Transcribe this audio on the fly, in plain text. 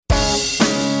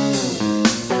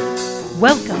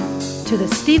Welcome to the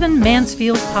Stephen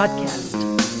Mansfield Podcast.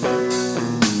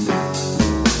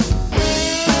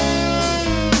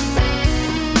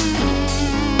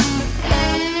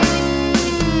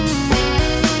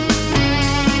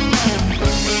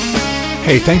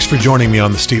 Hey, thanks for joining me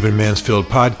on the Stephen Mansfield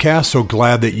Podcast. So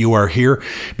glad that you are here.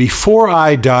 Before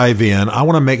I dive in, I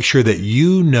want to make sure that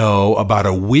you know about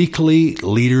a weekly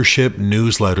leadership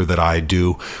newsletter that I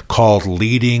do called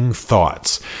Leading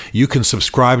Thoughts. You can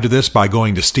subscribe to this by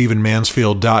going to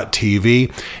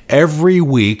stephenmansfield.tv. Every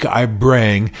week I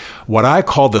bring what I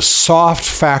call the soft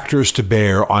factors to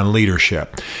bear on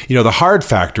leadership. You know, the hard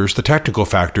factors, the technical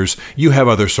factors, you have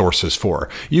other sources for.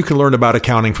 You can learn about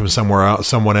accounting from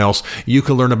someone else. You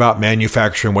can learn about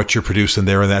manufacturing, what you're producing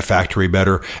there in that factory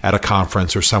better at a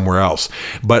conference or somewhere else.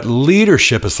 But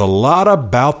leadership is a lot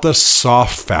about the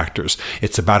soft factors.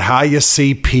 It's about how you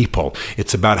see people.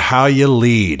 It's about how you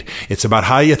lead. It's about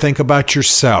how you think about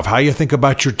yourself, how you think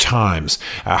about your times,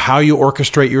 how you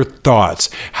orchestrate your thoughts,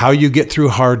 how you get through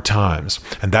hard times.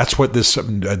 And that's what this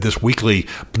weekly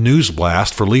news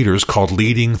blast for leaders called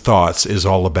Leading Thoughts is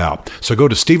all about. So go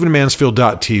to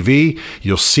stephenmansfield.tv.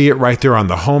 You'll see it right there on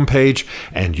the homepage,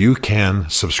 and you can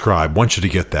subscribe. I want you to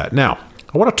get that. Now,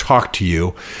 I want to talk to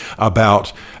you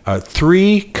about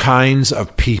three kinds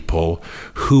of people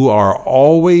who are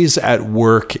always at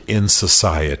work in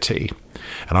society.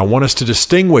 And I want us to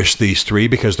distinguish these three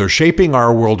because they're shaping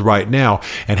our world right now,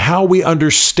 and how we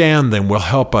understand them will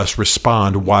help us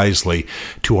respond wisely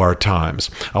to our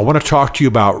times. I want to talk to you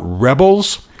about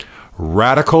rebels,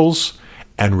 radicals,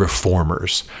 and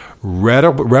reformers.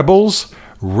 Rebels,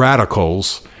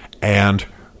 radicals, and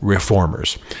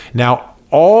reformers. Now,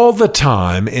 all the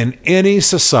time in any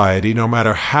society, no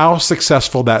matter how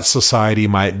successful that society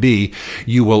might be,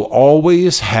 you will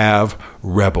always have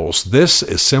rebels. This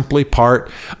is simply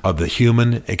part of the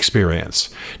human experience.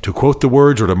 To quote the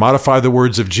words, or to modify the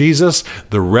words of Jesus,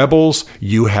 the rebels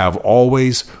you have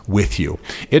always with you.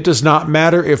 It does not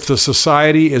matter if the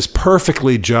society is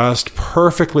perfectly just,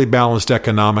 perfectly balanced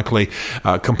economically,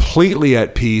 completely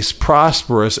at peace,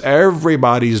 prosperous,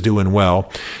 everybody's doing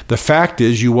well. The fact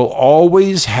is, you will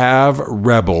always have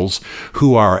rebels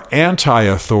who are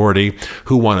anti-authority,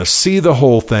 who want to see the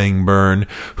whole thing burn,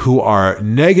 who are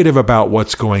negative about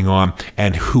what's going on,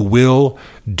 and who will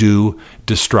do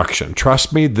destruction.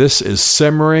 Trust me, this is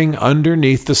simmering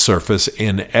underneath the surface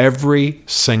in every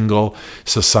single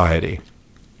society.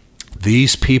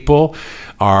 These people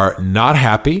are not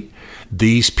happy.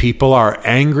 These people are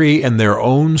angry in their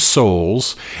own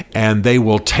souls, and they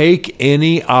will take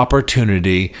any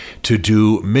opportunity to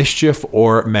do mischief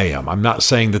or mayhem. I'm not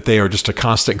saying that they are just a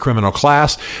constant criminal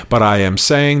class, but I am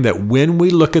saying that when we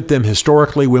look at them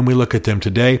historically, when we look at them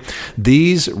today,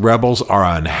 these rebels are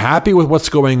unhappy with what's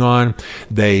going on.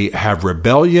 They have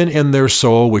rebellion in their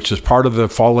soul, which is part of the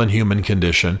fallen human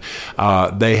condition.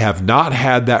 They have not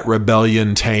had that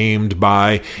rebellion tamed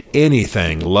by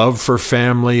anything, love for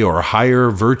family or higher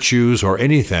virtues or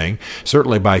anything,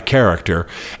 certainly by character.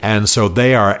 And so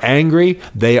they are angry,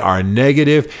 they are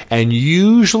negative, and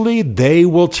usually they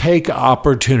will take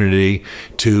opportunity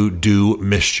to do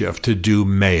mischief, to do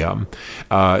mayhem.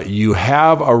 You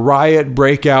have a riot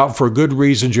break out for good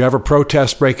reasons. You have a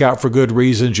protest break out for good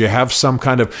reasons. You have some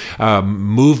kind of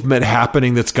movement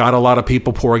happening that's got a lot of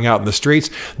people pouring out in the streets.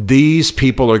 These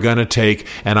people are going to take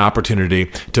an opportunity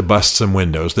to bust some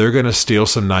windows. They're going to steal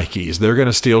some Nikes. They're going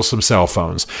to steal some cell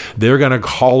phones. They're going to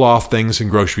haul off things in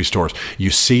grocery stores. You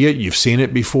see it. You've seen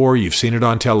it before. You've seen it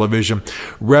on television.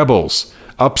 Rebels,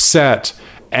 upset,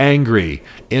 angry,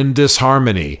 in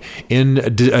disharmony, in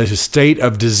a state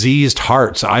of diseased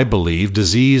hearts, I believe,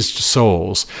 diseased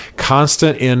souls,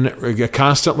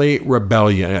 constantly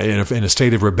rebellion, in a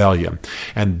state of rebellion.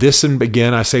 And this, and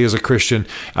again, I say as a Christian,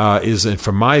 is,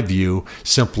 from my view,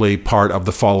 simply part of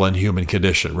the fallen human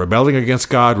condition. Rebelling against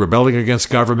God, rebelling against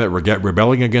government,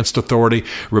 rebelling against authority,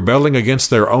 rebelling against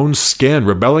their own skin,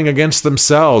 rebelling against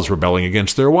themselves, rebelling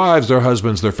against their wives, their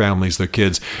husbands, their families, their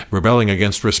kids, rebelling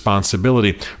against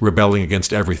responsibility, rebelling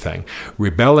against everything.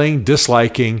 Rebelling,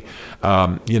 disliking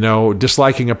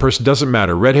a person, doesn't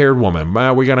matter. Red-haired woman,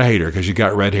 well, we're going to hate her because you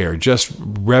got red hair. Just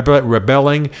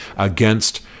rebelling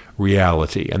against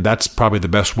reality. And that's probably the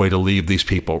best way to leave these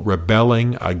people,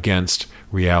 rebelling against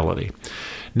reality.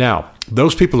 Now,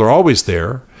 those people are always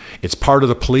there. It's part of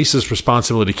the police's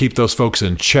responsibility to keep those folks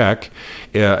in check.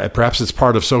 Perhaps it's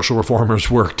part of social reformers'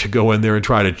 work to go in there and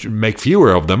try to make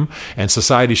fewer of them, and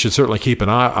society should certainly keep an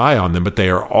eye on them, but they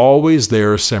are always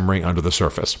there simmering under the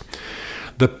surface.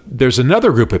 There's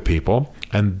another group of people,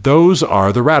 and those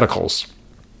are the radicals.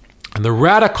 And the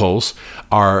radicals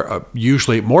are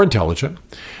usually more intelligent,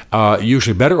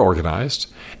 usually better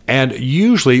organized, and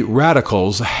usually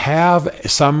radicals have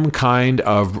some kind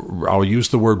of, I'll use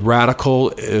the word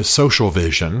radical, social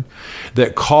vision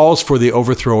that calls for the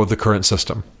overthrow of the current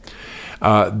system.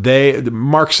 The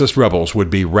Marxist rebels would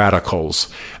be radicals.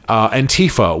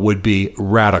 Antifa would be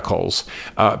radicals.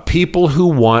 People who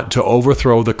want to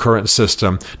overthrow the current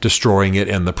system, destroying it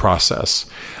in the process.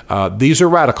 These are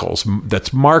radicals.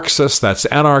 That's Marxists, that's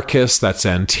anarchists, that's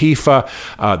Antifa,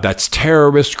 that's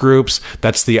terrorist groups,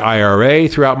 that's the IRA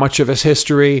throughout much of its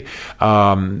history.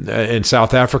 In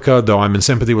South Africa, though I'm in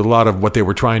sympathy with a lot of what they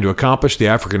were trying to accomplish, the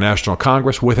African National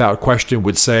Congress, without question,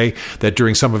 would say that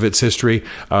during some of its history,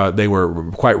 they were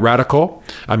quite radical.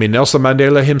 I mean, Nelson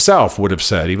Mandela himself would have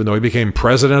said, even though he became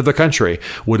president of the country,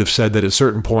 would have said that at a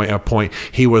certain point,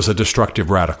 he was a destructive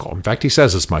radical. In fact, he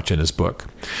says as much in his book.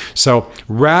 So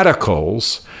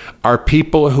radicals are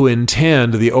people who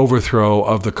intend the overthrow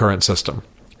of the current system.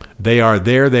 They are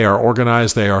there, they are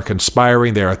organized, they are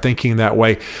conspiring, they are thinking that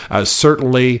way.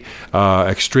 Certainly,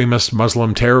 extremist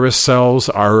Muslim terrorist cells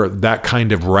are that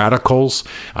kind of radicals.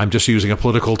 I'm just using a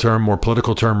more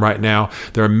political term right now.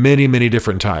 There are many, many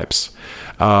different types.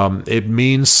 It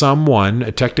means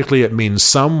technically it means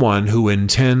someone who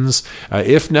intends,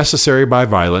 if necessary by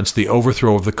violence, the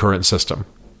overthrow of the current system.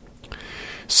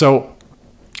 So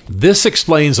this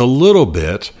explains a little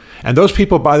bit. And those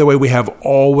people, by the way, we have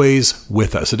always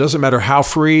with us. It doesn't matter how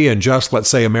free and just, let's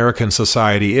say, American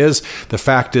society is. The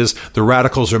fact is, the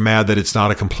radicals are mad that it's not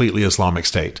a completely Islamic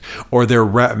state. Or they're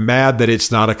mad that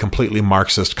it's not a completely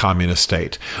Marxist communist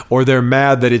state. Or they're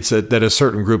mad that that a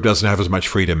certain group doesn't have as much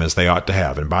freedom as they ought to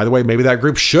have. And by the way, maybe that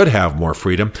group should have more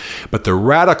freedom. But the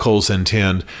radicals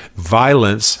intend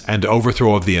violence and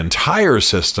overthrow of the entire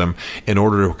system in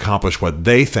order to accomplish what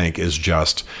they think is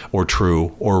just or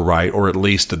true or right, or at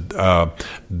least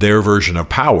their version of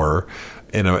power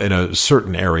in a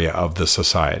certain area of the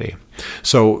society.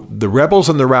 So the rebels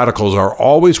and the radicals are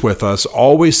always with us,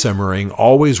 always simmering,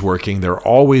 always working. They're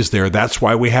always there. That's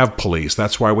why we have police.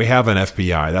 That's why we have an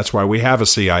FBI. That's why we have a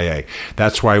CIA.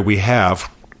 That's why we have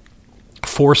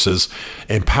forces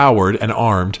empowered and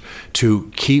armed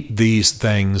to keep these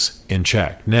things in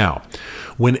check. Now,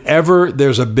 whenever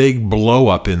there's a big blow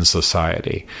up in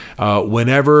society,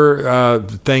 whenever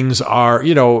things are,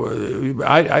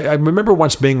 I remember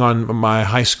once being on my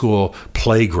high school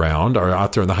playground or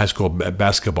out there in the high school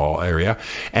basketball area,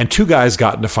 and two guys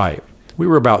got in a fight. We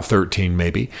were about 13,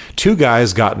 maybe. Two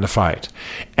guys got in a fight.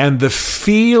 And the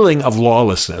feeling of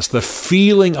lawlessness, the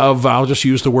feeling of, I'll just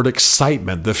use the word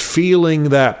excitement, the feeling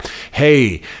that,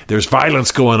 hey, there's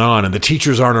violence going on and the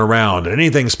teachers aren't around and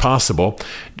anything's possible.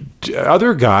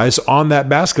 Other guys on that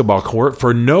basketball court,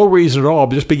 for no reason at all,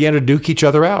 just began to duke each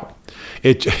other out.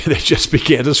 They just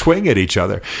began to swing at each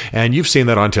other. And you've seen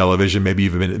that on television. Maybe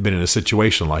you've been in a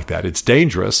situation like that. It's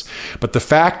dangerous. But the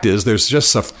fact is, there's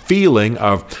just a feeling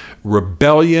of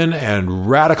rebellion and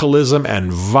radicalism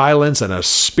and violence and a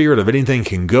spirit of anything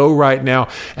can go right now.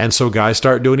 And so guys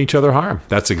start doing each other harm.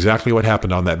 That's exactly what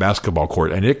happened on that basketball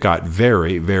court. And it got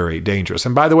very, very dangerous.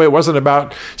 And by the way, it wasn't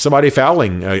about somebody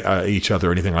fouling each other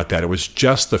or anything like that. It was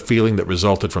just the feeling that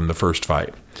resulted from the first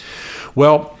fight.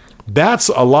 Well, that's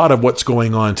a lot of what's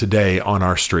going on today on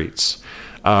our streets.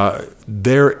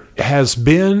 There has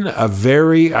been a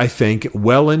very, I think,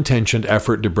 well-intentioned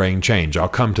effort to bring change. I'll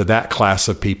come to that class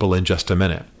of people in just a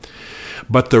minute.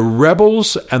 But the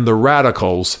rebels and the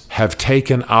radicals have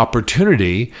taken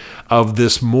opportunity of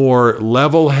this more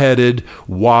level-headed,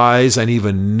 wise, and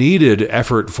even needed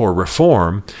effort for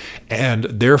reform. And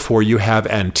therefore, you have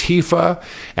Antifa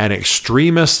and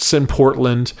extremists in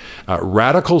Portland,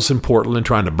 radicals in Portland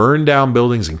trying to burn down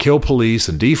buildings and kill police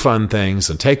and defund things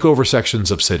and take over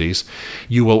sections of cities.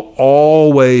 You will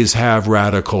always have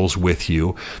radicals with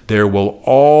you. There will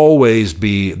always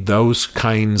be those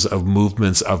kinds of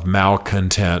movements of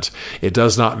malcontent. It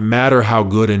does not matter how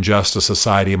good and just a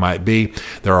society might be.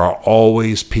 There are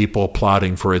always people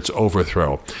plotting for its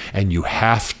overthrow, and you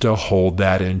have to hold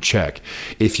that in check.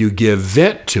 If you give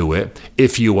vent to it,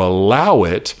 if you allow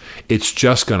it, it's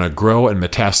just going to grow and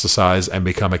metastasize and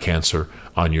become a cancer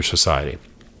on your society.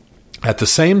 At the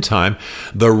same time,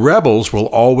 the rebels will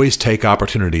always take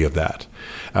opportunity of that.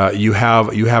 You have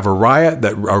a riot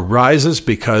that arises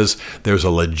because there's a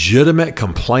legitimate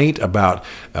complaint about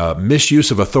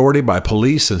misuse of authority by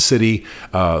police and city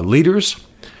leaders.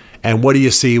 And what do you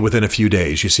see within a few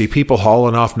days? You see people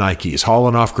hauling off Nikes,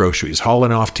 hauling off groceries,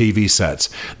 hauling off TV sets.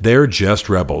 They're just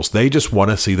rebels. They just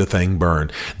want to see the thing burn.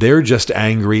 They're just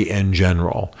angry in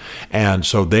general. And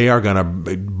so they are going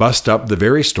to bust up the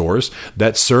very stores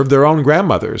that serve their own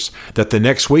grandmothers, that the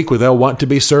next week they'll want to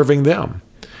be serving them.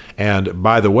 And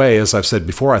by the way, as I've said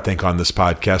before, I think on this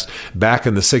podcast, back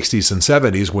in the 60s and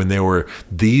 70s, when there were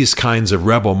these kinds of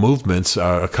rebel movements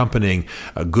accompanying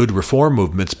good reform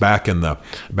movements back in the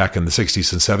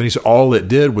 60s and 70s, all it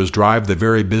did was drive the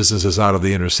very businesses out of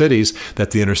the inner cities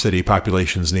that the inner city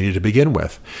populations needed to begin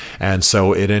with. And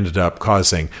so it ended up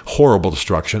causing horrible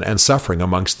destruction and suffering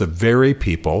amongst the very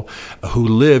people who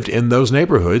lived in those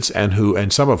neighborhoods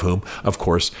and some of whom, of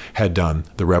course, had done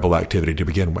the rebel activity to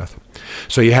begin with.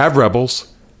 So you have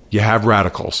rebels, you have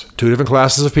radicals, two different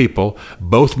classes of people,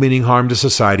 both meaning harm to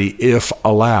society if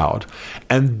allowed.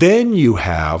 And then you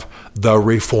have the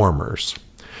reformers.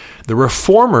 The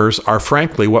reformers are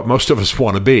frankly what most of us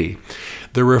want to be.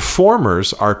 The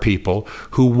reformers are people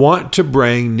who want to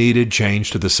bring needed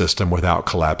change to the system without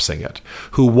collapsing it,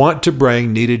 who want to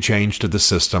bring needed change to the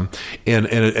system in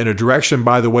a direction,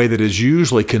 by the way, that is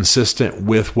usually consistent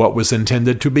with what was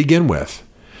intended to begin with.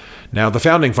 Now, the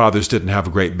Founding Fathers didn't have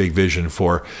a great big vision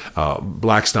for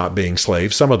blacks not being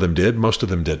slaves. Some of them did. Most of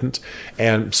them didn't.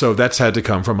 And so that's had to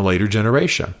come from a later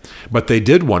generation. But they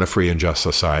did want a free and just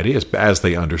society as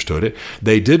they understood it.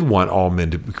 They did want all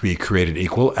men to be created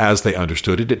equal as they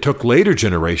understood it. It took later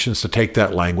generations to take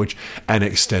that language and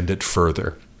extend it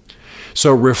further.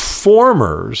 So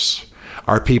reformers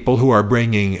are people who are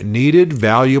bringing needed,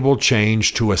 valuable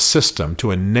change to a system, to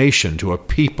a nation, to a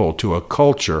people, to a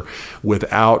culture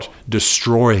without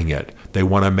destroying it. They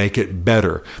want to make it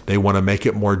better. They want to make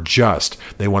it more just.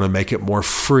 They want to make it more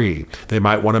free. They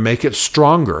might want to make it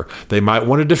stronger. They might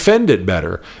want to defend it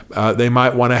better. They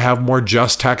might want to have more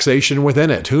just taxation within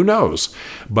it. Who knows?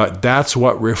 But that's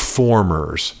what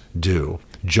reformers do.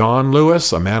 John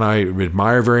Lewis, a man I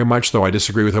admire very much, though I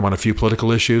disagree with him on a few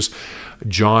political issues.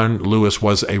 John Lewis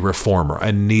was a reformer,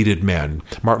 a needed man.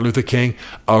 Martin Luther King,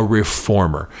 a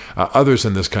reformer. Others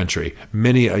in this country,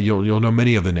 many you'll know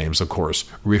many of the names, of course.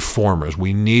 Reformers.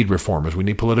 We need reformers. We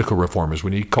need political reformers. We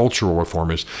need cultural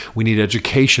reformers. We need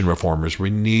education reformers.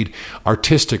 We need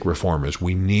artistic reformers.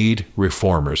 We need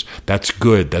reformers. That's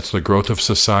good. That's the growth of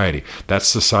society. That's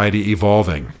society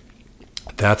evolving.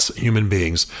 That's human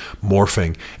beings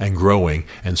morphing and growing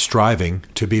and striving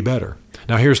to be better.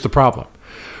 Now, here's the problem.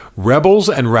 Rebels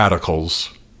and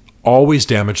radicals always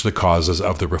damage the causes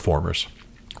of the reformers.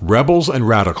 Rebels and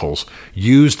radicals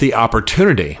use the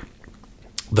opportunity,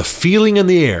 the feeling in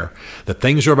the air that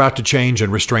things are about to change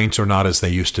and restraints are not as they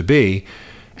used to be,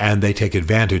 and they take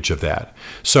advantage of that.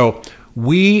 So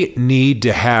we need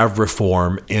to have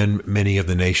reform in many of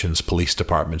the nation's police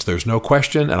departments. There's no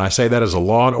question, and I say that as a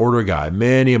law and order guy.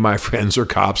 Many of my friends are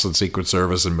cops and Secret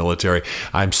Service and military.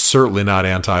 I'm certainly not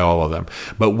anti all of them.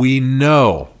 But we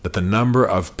know that the number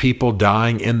of people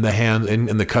dying in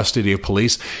the custody of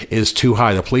police is too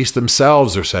high. The police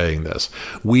themselves are saying this.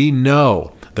 We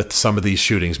know that some of these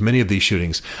shootings, many of these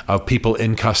shootings of people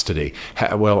in custody,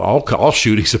 all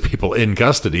shootings of people in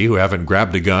custody who haven't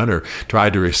grabbed a gun or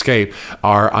tried to escape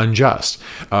are unjust.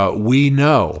 We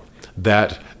know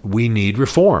that we need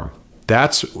reform.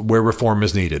 That's where reform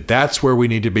is needed. That's where we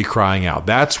need to be crying out.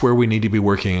 That's where we need to be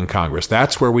working in Congress.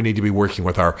 That's where we need to be working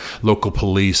with our local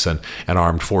police and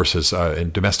armed forces,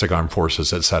 and domestic armed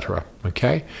forces, etc.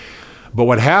 Okay? But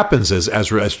what happens is,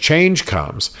 as change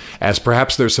comes, as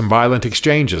perhaps there's some violent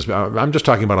exchanges, I'm just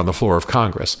talking about on the floor of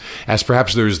Congress, as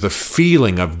perhaps there's the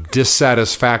feeling of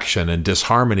dissatisfaction and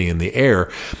disharmony in the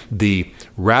air, the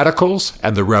radicals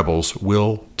and the rebels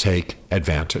will take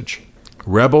advantage.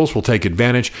 Rebels will take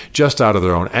advantage just out of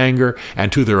their own anger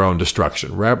and to their own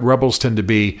destruction. Rebels tend to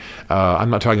be, I'm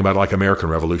not talking about like American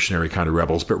Revolutionary kind of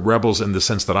rebels, but rebels in the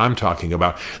sense that I'm talking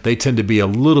about, they tend to be a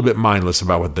little bit mindless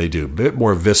about what they do, a bit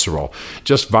more visceral,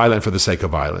 just violent for the sake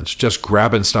of violence, just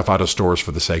grabbing stuff out of stores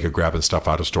for the sake of grabbing stuff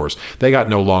out of stores. They got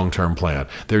no long-term plan.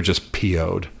 They're just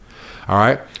PO'd. All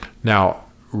right? Now,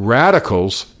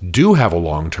 radicals do have a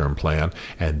long-term plan,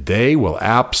 and they will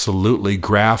absolutely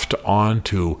graft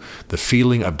onto the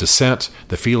feeling of dissent,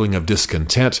 the feeling of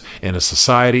discontent in a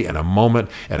society, in a moment,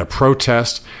 in a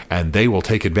protest, and they will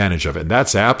take advantage of it. And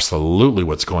that's absolutely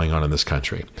what's going on in this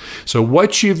country. So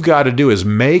what you've got to do is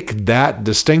make that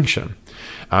distinction.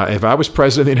 If I was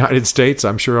president of the United States,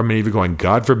 I'm sure many of you are going,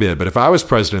 God forbid, but if I was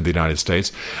president of the United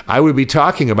States, I would be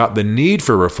talking about the need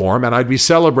for reform, and I'd be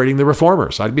celebrating the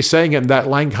reformers. I'd be saying it in that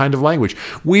kind of language.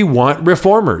 We want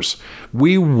reformers.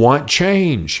 We want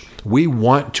change. We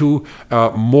want to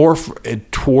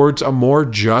morph towards a more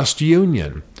just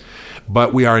union.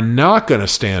 But we are not going to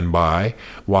stand by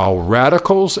while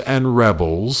radicals and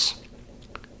rebels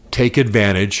take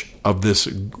advantage of this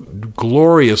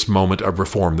glorious moment of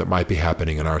reform that might be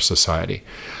happening in our society.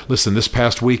 Listen, this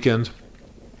past weekend,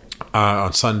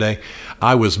 on Sunday,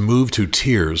 I was moved to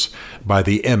tears by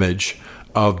the image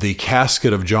of the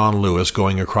casket of John Lewis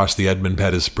going across the Edmund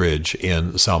Pettus Bridge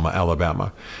in Selma,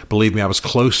 Alabama. Believe me, I was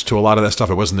close to a lot of that stuff.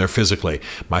 I wasn't there physically.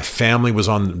 My family was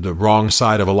on the wrong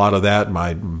side of a lot of that,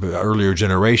 my earlier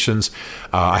generations.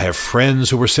 I have friends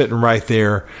who were sitting right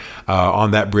there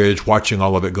on that bridge watching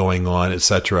all of it going on,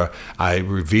 etc. I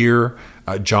revere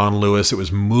John Lewis. It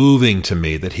was moving to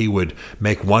me that he would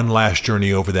make one last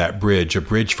journey over that bridge, a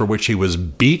bridge for which he was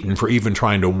beaten for even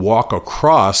trying to walk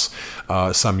across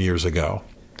some years ago.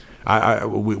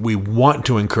 We want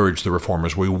to encourage the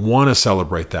reformers. We want to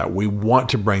celebrate that. We want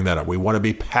to bring that up. We want to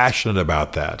be passionate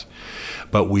about that.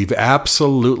 But we've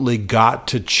absolutely got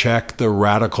to check the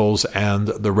radicals and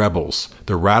the rebels,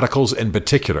 the radicals in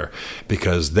particular,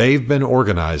 because they've been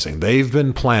organizing, they've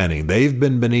been planning, they've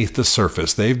been beneath the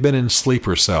surface, they've been in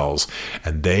sleeper cells,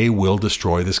 and they will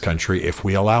destroy this country if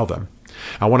we allow them.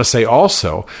 I want to say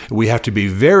also, we have to be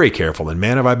very careful, and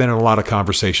man, have I been in a lot of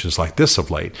conversations like this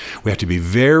of late. We have to be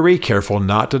very careful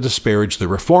not to disparage the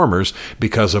reformers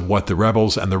because of what the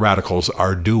rebels and the radicals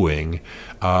are doing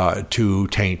to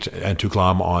taint and to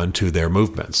glom on to their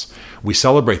movements. We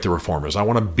celebrate the reformers. I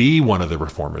want to be one of the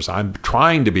reformers. I'm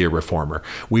trying to be a reformer.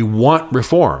 We want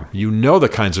reform. You know the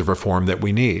kinds of reform that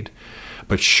we need.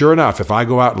 But sure enough, if I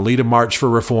go out and lead a march for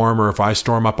reform, or if I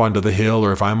storm up onto the Hill,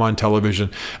 or if I'm on television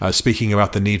speaking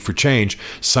about the need for change,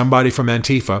 somebody from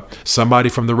Antifa, somebody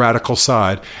from the radical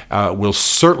side will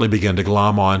certainly begin to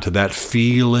glom on to that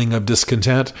feeling of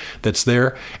discontent that's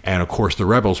there. And of course, the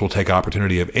rebels will take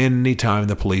opportunity of any time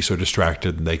the police are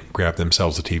distracted and they grab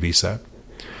themselves a TV set.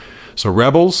 So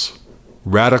rebels,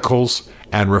 radicals,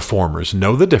 and reformers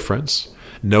know the difference.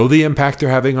 Know the impact they're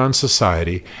having on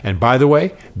society. And by the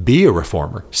way, be a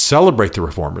reformer. Celebrate the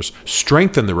reformers.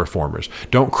 Strengthen the reformers.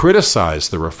 Don't criticize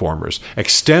the reformers.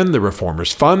 Extend the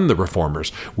reformers. Fund the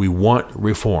reformers. We want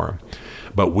reform.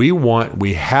 But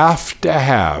we have to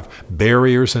have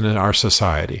barriers in our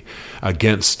society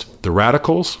against the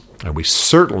radicals, and we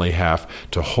certainly have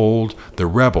to hold the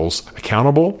rebels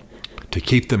accountable, to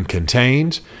keep them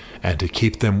contained, and to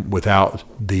keep them without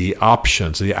the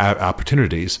options, the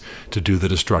opportunities to do the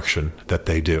destruction that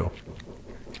they do.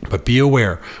 But be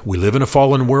aware, we live in a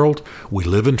fallen world. We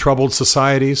live in troubled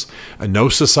societies. And no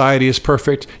society is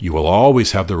perfect. You will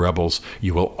always have the rebels.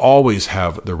 You will always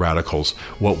have the radicals.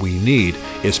 What we need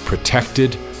is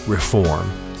protected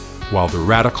reform, while the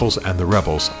radicals and the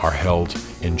rebels are held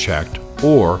in check,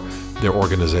 or their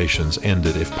organizations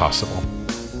ended if possible.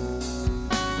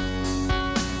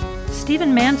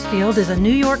 Stephen Mansfield is a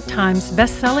New York Times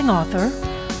best-selling author,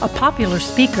 a popular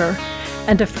speaker,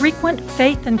 and a frequent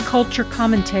faith and culture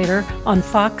commentator on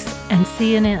Fox and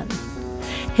CNN.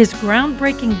 His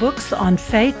groundbreaking books on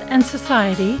faith and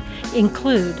society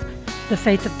include The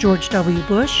Faith of George W.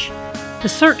 Bush, The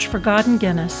Search for God in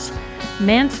Guinness,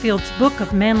 Mansfield's Book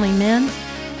of Manly Men,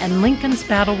 and Lincoln's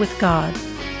Battle with God.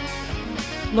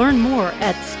 Learn more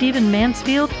at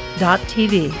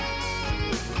stephenmansfield.tv.